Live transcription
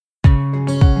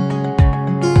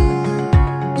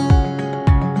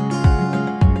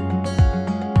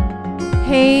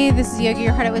this is Yoga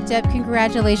Your Heart Out with Deb.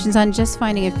 Congratulations on just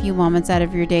finding a few moments out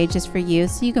of your day just for you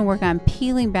so you can work on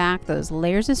peeling back those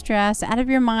layers of stress out of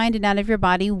your mind and out of your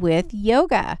body with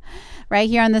yoga. Right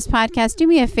here on this podcast, do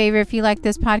me a favor. If you like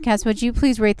this podcast, would you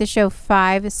please rate the show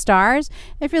 5 stars?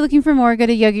 If you're looking for more, go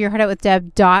to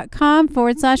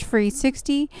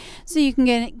yogayourheartoutwithdeb.com/free60 so you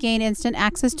can gain instant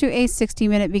access to a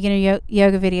 60-minute beginner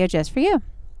yoga video just for you.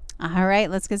 All right,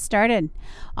 let's get started.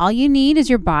 All you need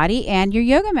is your body and your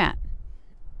yoga mat.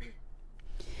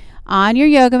 On your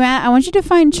yoga mat, I want you to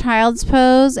find child's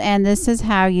pose, and this is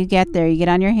how you get there. You get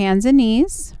on your hands and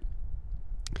knees.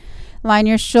 Line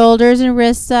your shoulders and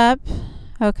wrists up,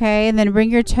 okay? And then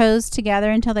bring your toes together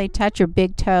until they touch your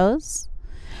big toes.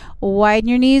 Widen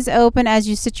your knees open as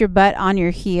you sit your butt on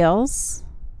your heels.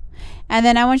 And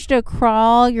then I want you to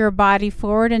crawl your body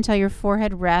forward until your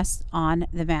forehead rests on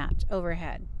the mat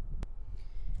overhead.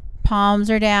 Palms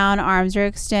are down, arms are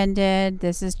extended.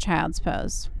 This is child's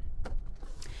pose.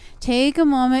 Take a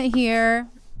moment here.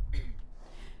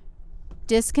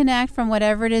 Disconnect from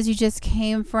whatever it is you just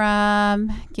came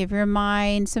from. Give your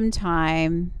mind some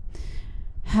time.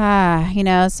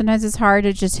 Sometimes it's hard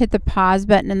to just hit the pause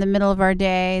button in the middle of our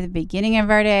day, the beginning of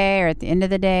our day, or at the end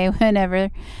of the day,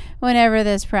 whenever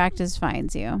this practice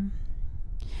finds you.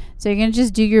 So you're going to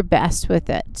just do your best with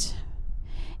it.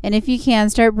 And if you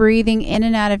can, start breathing in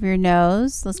and out of your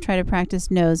nose. Let's try to practice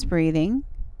nose breathing.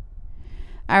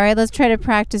 All right, let's try to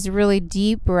practice really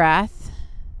deep breath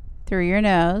through your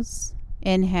nose.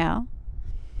 Inhale.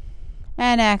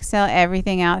 And exhale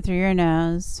everything out through your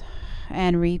nose.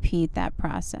 And repeat that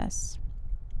process.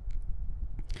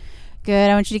 Good.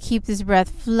 I want you to keep this breath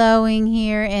flowing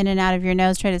here in and out of your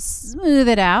nose. Try to smooth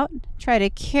it out. Try to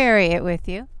carry it with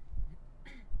you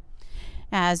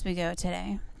as we go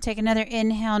today. Take another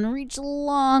inhale and reach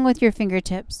long with your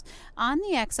fingertips. On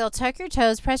the exhale, tuck your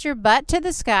toes, press your butt to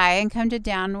the sky, and come to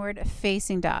downward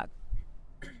facing dog.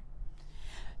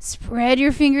 Spread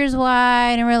your fingers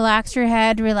wide and relax your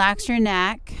head, relax your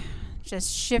neck.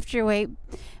 Just shift your weight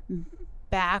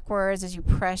backwards as you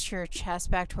press your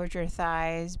chest back towards your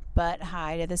thighs, butt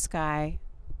high to the sky.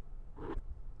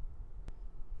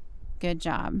 Good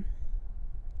job.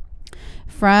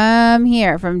 From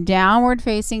here, from downward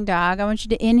facing dog, I want you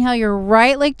to inhale your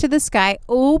right leg to the sky,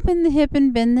 open the hip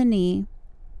and bend the knee.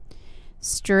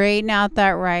 Straighten out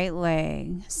that right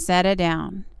leg. Set it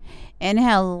down.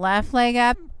 Inhale, left leg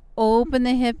up, open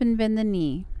the hip and bend the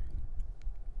knee.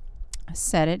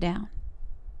 Set it down.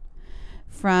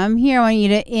 From here, I want you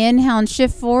to inhale and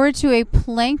shift forward to a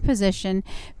plank position,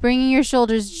 bringing your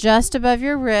shoulders just above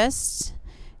your wrists.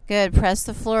 Good. Press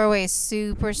the floor away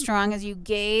super strong as you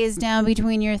gaze down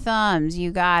between your thumbs.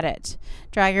 You got it.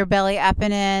 Draw your belly up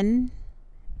and in.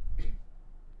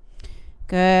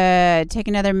 Good. Take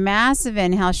another massive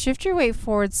inhale. Shift your weight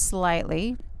forward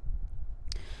slightly.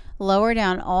 Lower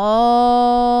down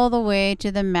all the way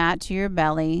to the mat, to your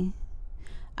belly.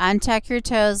 Untuck your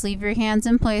toes. Leave your hands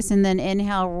in place. And then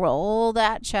inhale. Roll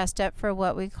that chest up for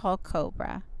what we call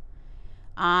cobra.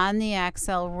 On the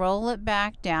exhale, roll it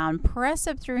back down, press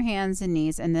up through hands and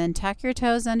knees, and then tuck your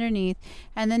toes underneath,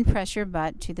 and then press your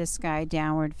butt to the sky,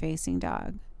 downward facing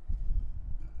dog.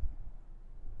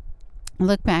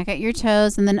 Look back at your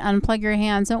toes, and then unplug your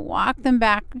hands and walk them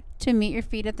back to meet your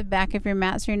feet at the back of your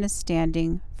mat, so you're in a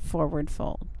standing forward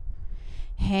fold.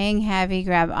 Hang heavy,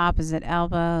 grab opposite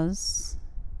elbows.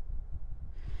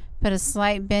 Put a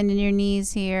slight bend in your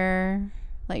knees here.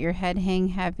 Let your head hang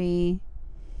heavy.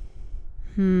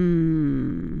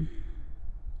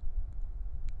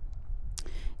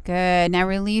 Good. Now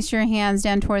release your hands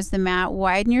down towards the mat.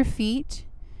 Widen your feet.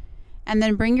 And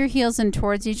then bring your heels in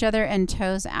towards each other and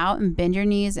toes out, and bend your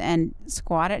knees and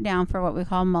squat it down for what we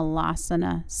call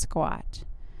Malasana squat.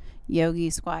 Yogi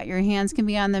squat. Your hands can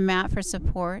be on the mat for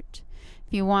support.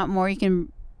 If you want more, you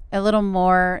can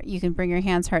bring your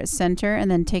hands heart center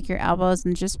and then take your elbows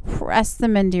and just press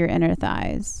them into your inner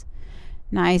thighs.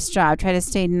 Nice job. Try to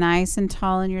stay nice and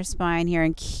tall in your spine here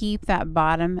and keep that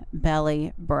bottom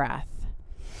belly breath.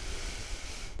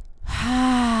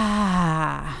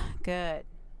 Good.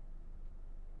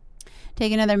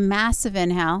 Take another massive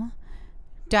inhale.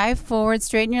 Dive forward,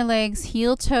 straighten your legs,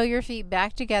 heel toe your feet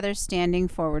back together, standing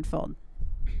forward fold.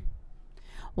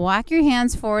 Walk your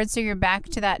hands forward so you're back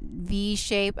to that V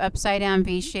shape, upside down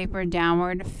V shape or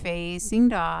downward facing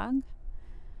dog.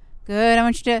 Good. I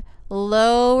want you to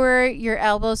lower your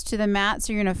elbows to the mat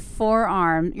so you're going to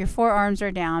your forearms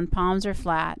are down, palms are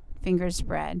flat, fingers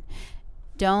spread.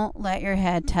 Don't let your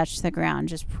head touch the ground.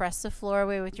 Just press the floor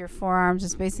away with your forearms.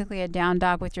 It's basically a down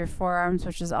dog with your forearms,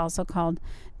 which is also called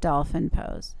dolphin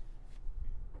pose.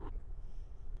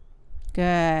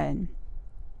 Good.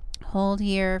 Hold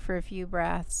here for a few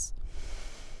breaths.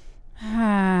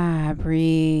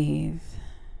 Breathe.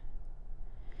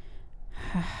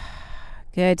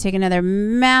 Good. Take another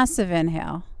massive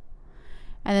inhale.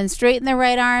 And then straighten the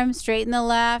right arm, straighten the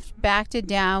left, back to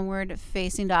downward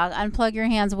facing dog. Unplug your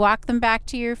hands, walk them back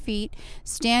to your feet,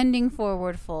 standing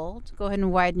forward fold. Go ahead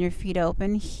and widen your feet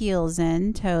open, heels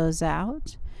in, toes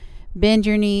out. Bend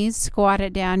your knees, squat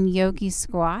it down, yogi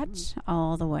squat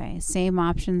all the way. Same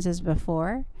options as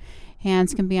before.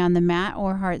 Hands can be on the mat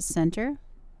or heart center.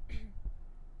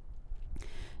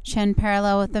 Chin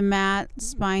parallel with the mat,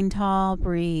 spine tall,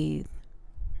 breathe.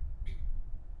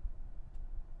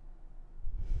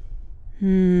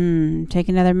 Take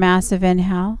another massive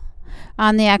inhale.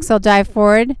 On the exhale, dive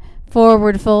forward,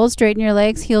 forward fold, straighten your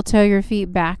legs, heel toe your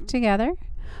feet back together.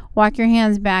 Walk your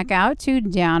hands back out to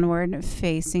downward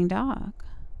facing dog.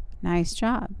 Nice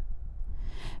job.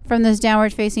 From this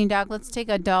downward facing dog, let's take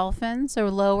a dolphin. So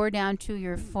lower down to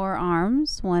your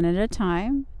forearms, one at a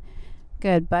time.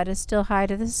 Good. Butt is still high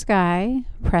to the sky.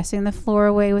 Pressing the floor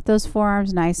away with those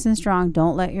forearms nice and strong.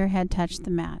 Don't let your head touch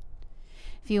the mat.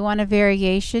 If you want a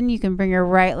variation, you can bring your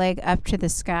right leg up to the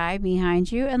sky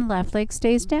behind you and left leg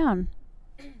stays down.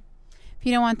 If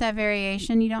you don't want that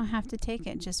variation, you don't have to take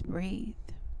it. Just breathe.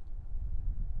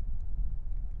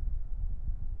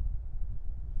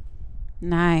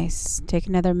 Nice. Take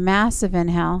another massive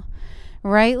inhale.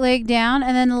 Right leg down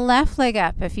and then left leg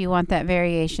up if you want that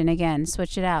variation. Again,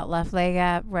 switch it out. Left leg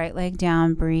up, right leg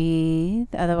down. Breathe.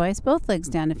 Otherwise, both legs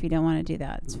down if you don't want to do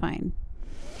that. It's fine.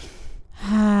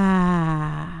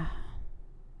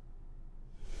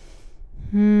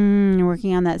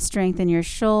 Working on that strength in your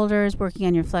shoulders, working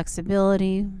on your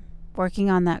flexibility,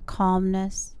 working on that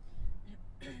calmness.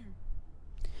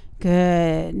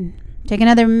 Good. Take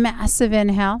another massive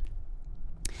inhale.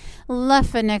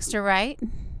 Left foot next to right.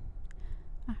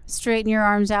 Straighten your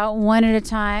arms out one at a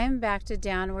time, back to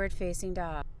downward facing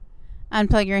dog.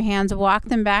 Unplug your hands, walk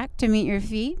them back to meet your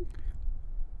feet.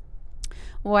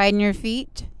 Widen your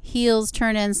feet, heels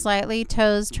turn in slightly,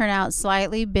 toes turn out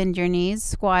slightly, bend your knees,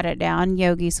 squat it down,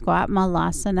 yogi squat,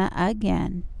 malasana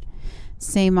again.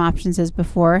 Same options as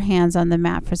before, hands on the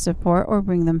mat for support or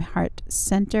bring them heart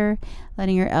center,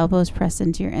 letting your elbows press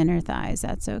into your inner thighs.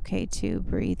 That's okay too.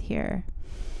 Breathe here.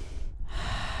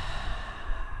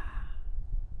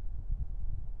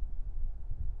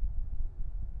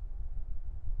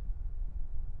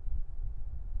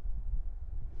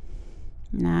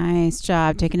 Nice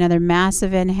job. Take another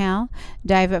massive inhale.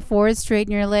 Dive it forward.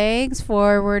 Straighten your legs.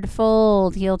 Forward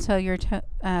fold. Heel toe your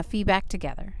feet back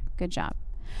together. Good job.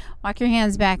 Walk your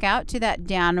hands back out to that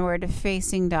downward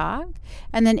facing dog.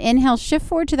 And then inhale, shift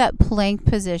forward to that plank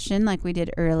position like we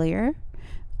did earlier.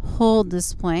 Hold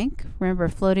this plank. Remember,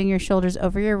 floating your shoulders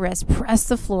over your wrist. Press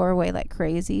the floor away like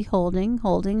crazy. Holding,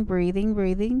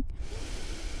 breathing.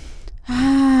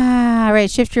 All right,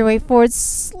 shift your weight forward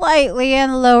slightly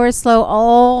and lower slow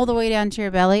all the way down to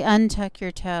your belly. Untuck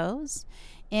your toes.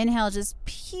 Inhale, just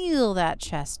peel that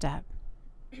chest up.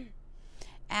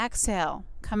 Exhale,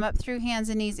 come up through hands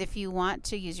and knees if you want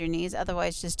to use your knees.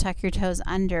 Otherwise, just tuck your toes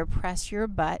under. Press your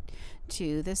butt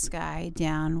to the sky.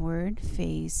 Downward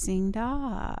facing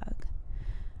dog.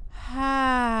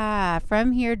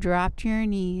 From here, drop to your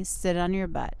knees. Sit on your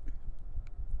butt.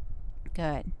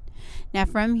 Good. Now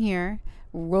from here,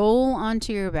 roll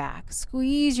onto your back.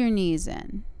 Squeeze your knees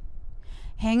in.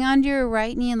 Hang onto your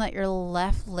right knee and let your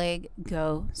left leg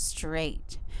go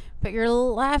straight. Put your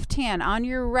left hand on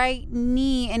your right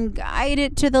knee and guide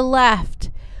it to the left.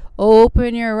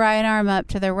 Open your right arm up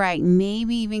to the right.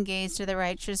 Maybe even gaze to the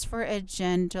right just for a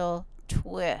gentle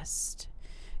twist.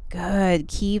 Good.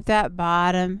 Keep that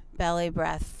bottom belly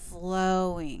breath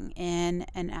flowing in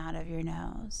and out of your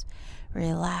nose.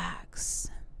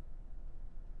 Relax.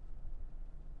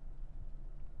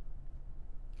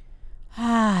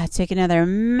 Take another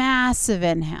massive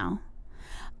inhale.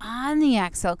 On the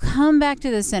exhale, come back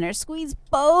to the center. Squeeze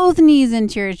both knees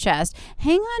into your chest.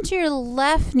 Hang on to your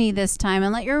left knee this time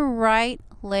and let your right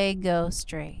leg go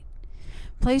straight.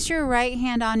 Place your right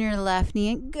hand on your left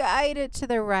knee and guide it to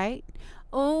the right.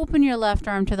 Open your left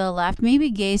arm to the left. Maybe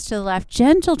gaze to the left.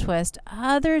 Gentle twist.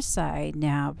 Other side.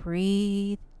 Now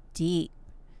breathe deep.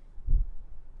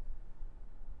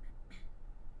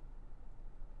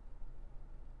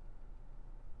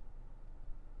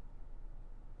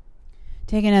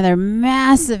 Take another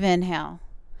massive inhale.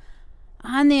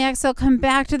 On the exhale, come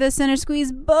back to the center.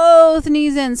 Squeeze both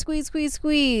knees in. Squeeze, squeeze,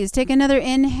 squeeze. Take another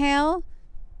inhale.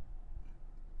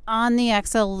 On the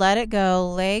exhale, let it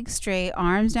go. Legs straight,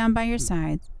 arms down by your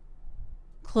sides.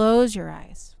 Close your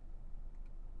eyes.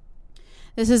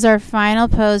 This is our final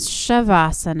pose,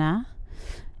 Shavasana.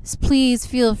 Please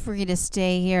feel free to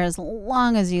stay here as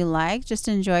long as you like. Just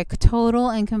enjoy total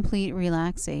and complete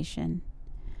relaxation.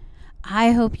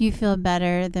 I hope you feel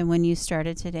better than when you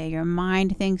started today. Your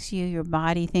mind thanks you. Your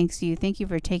body thanks you. Thank you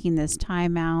for taking this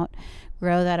time out.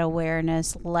 Grow that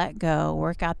awareness. Let go.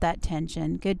 Work out that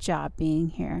tension. Good job being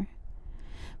here.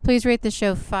 Please rate the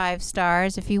show 5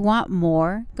 stars. If you want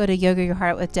more, go to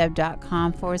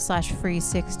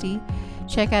yogayourheartwithdeb.com/free60.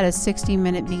 Check out a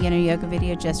 60-minute beginner yoga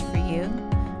video just for you.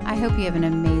 I hope you have an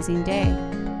amazing day.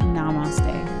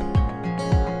 Namaste.